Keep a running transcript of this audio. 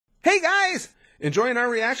Hey guys! Enjoying our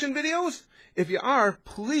reaction videos? If you are,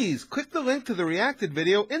 please click the link to the reacted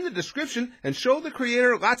video in the description and show the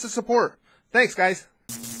creator lots of support. Thanks guys!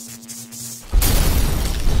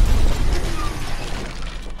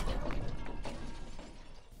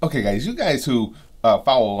 Okay guys, you guys who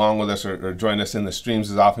follow along with us or join us in the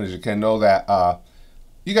streams as often as you can know that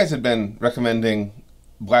you guys have been recommending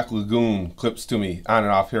Black Lagoon clips to me on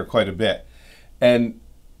and off here quite a bit. And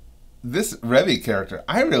this Revy character,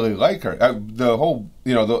 I really like her. The whole,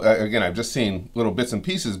 again, I've just seen little bits and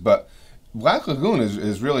pieces, but Black Lagoon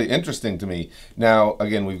is really interesting to me. Now,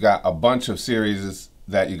 again, we've got a bunch of series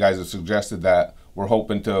that you guys have suggested that we're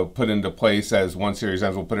hoping to put into place. As one series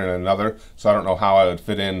ends, we'll put in another. So I don't know how I would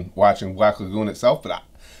fit in watching Black Lagoon itself, but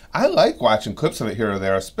I like watching clips of it here or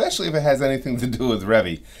there, especially if it has anything to do with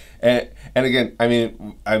Revy. And again, I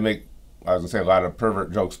mean, I was gonna say a lot of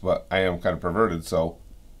pervert jokes, but I am kind of perverted, so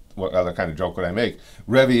what other kind of joke would I make?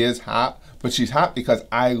 Revy is hot, but she's hot because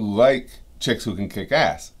I like chicks who can kick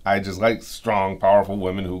ass. I just like strong, powerful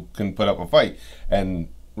women who can put up a fight. And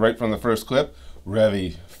right from the first clip,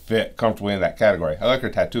 Revy fit comfortably in that category. I like her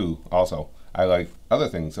tattoo also. I like other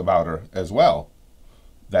things about her as well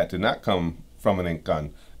that did not come from an ink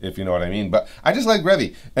gun, if you know what I mean. But I just like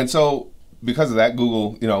Revy. And so because of that,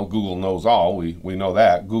 Google, Google knows all. We know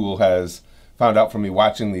that. Google has found out from me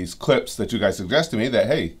watching these clips that you guys suggest to me that,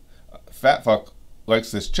 hey, fat fuck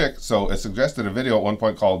likes this chick, so it suggested a video at one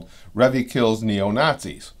point called Revy Kills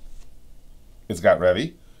Neo-Nazis. It's got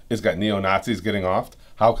Revy, it's got neo-Nazis getting offed.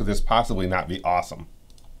 How could this possibly not be awesome?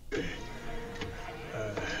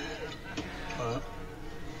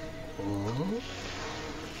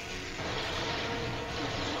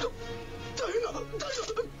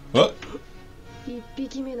 What?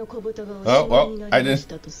 Oh, well, I didn't.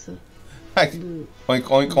 Oink,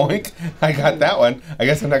 oink, oink. I got that one. I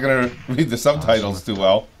guess I'm not going to read the subtitles too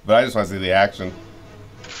well, but I just want to see the action.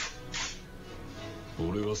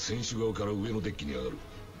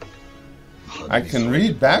 I can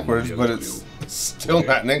read backwards, but it's still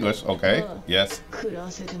not in English. Okay, yes.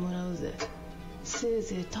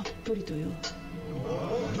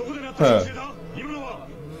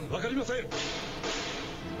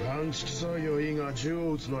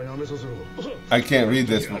 I can't read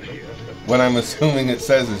this. What I'm assuming it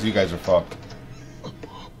says is you guys are fucked.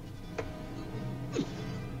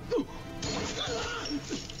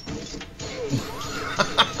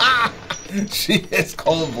 She is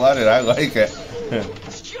cold-blooded. I like it.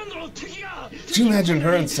 Could you imagine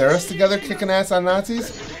her and Saris together kicking ass on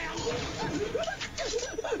Nazis?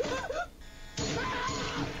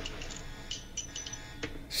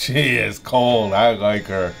 She is cold. I like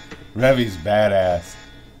her. Revy's badass.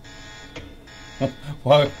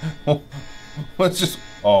 What? Let's just.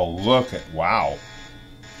 Oh, look at. Wow.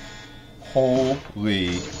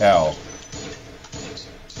 Holy hell.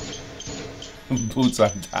 Boots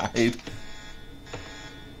untied.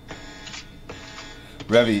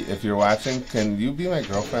 Revy, if you're watching, can you be my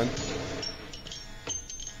girlfriend?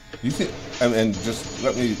 You think? And just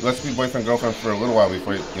let's be boyfriend girlfriend for a little while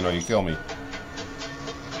before you kill me.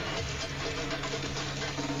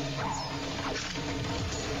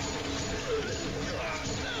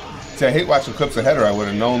 See, I hate watching clips ahead, or I would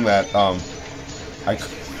have known that.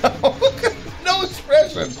 No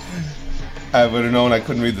expression. I would have known I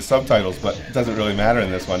couldn't read the subtitles, but it doesn't really matter in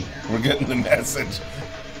this one. We're getting the message.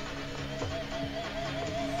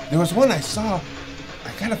 There was one I saw.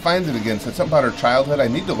 I gotta find it again. Said something about her childhood. I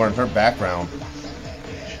need to learn her background.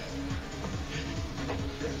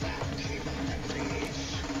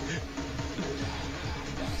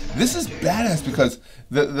 This is badass because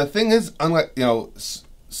the thing is, unlike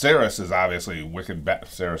Saris is obviously wicked bad.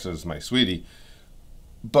 Saris is my sweetie,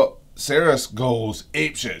 but Saris goes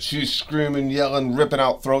apeshit. She's screaming, yelling, ripping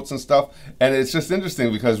out throats and stuff, and it's just interesting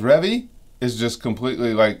because Revy is just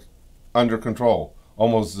completely like under control,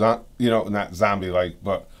 almost not zombie-like,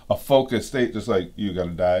 but a focused state, just like you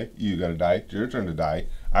gotta die, it's your turn to die.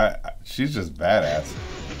 She's just badass.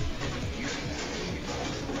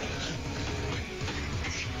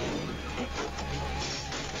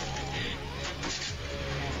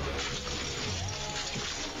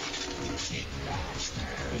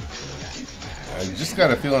 I just got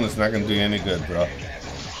a feeling it's not going to do you any good, bro.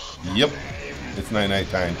 Yep. It's night-night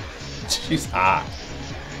time. She's hot.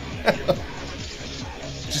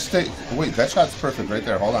 Just stay... Wait, that shot's perfect right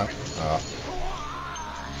there. Hold on.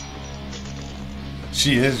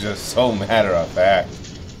 She is just so matter-of-fact.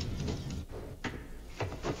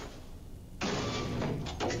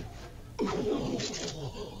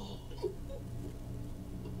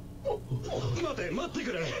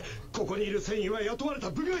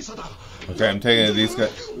 Okay, I'm taking it. These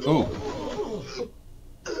guys. Ooh.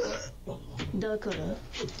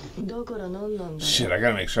 Shit, I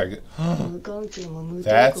gotta make sure I get.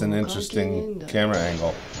 That's an interesting camera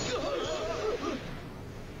angle.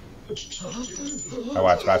 I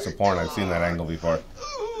watch lots of porn. I've seen that angle before.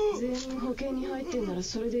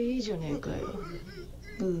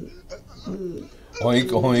 Oink,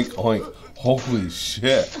 oink, oink. Holy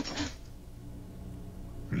shit.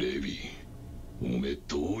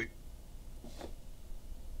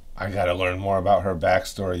 I gotta learn more about her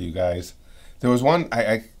backstory, you guys. There was one,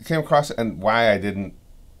 I came across it, and why I didn't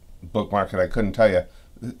bookmark it, I couldn't tell you.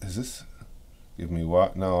 Is this, give me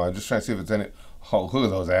what? No, I'm just trying to see if it's in it. Oh, look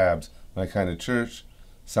at those abs. My Kind of Church.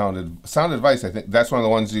 Sound Advice, I think. That's one of the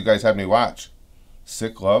ones you guys had me watch.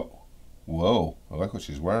 Sick Love. Whoa, I like what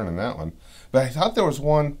she's wearing in that one. But I thought there was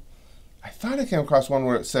one, I thought I came across one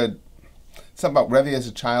where it said something about Revy as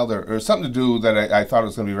a child, or something to do that I thought it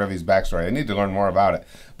was going to be Revy's backstory. I need to learn more about it.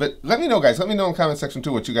 But let me know, guys. Let me know in the comment section,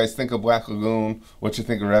 too, what you guys think of Black Lagoon, what you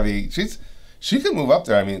think of Revy. She could move up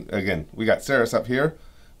there. I mean, again, we got Saris up here.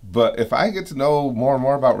 But if I get to know more and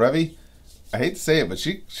more about Revy, I hate to say it, but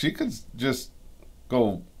she could just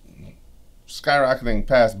go skyrocketing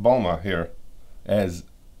past Bulma here as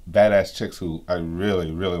badass chicks who I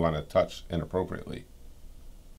really, really want to touch inappropriately.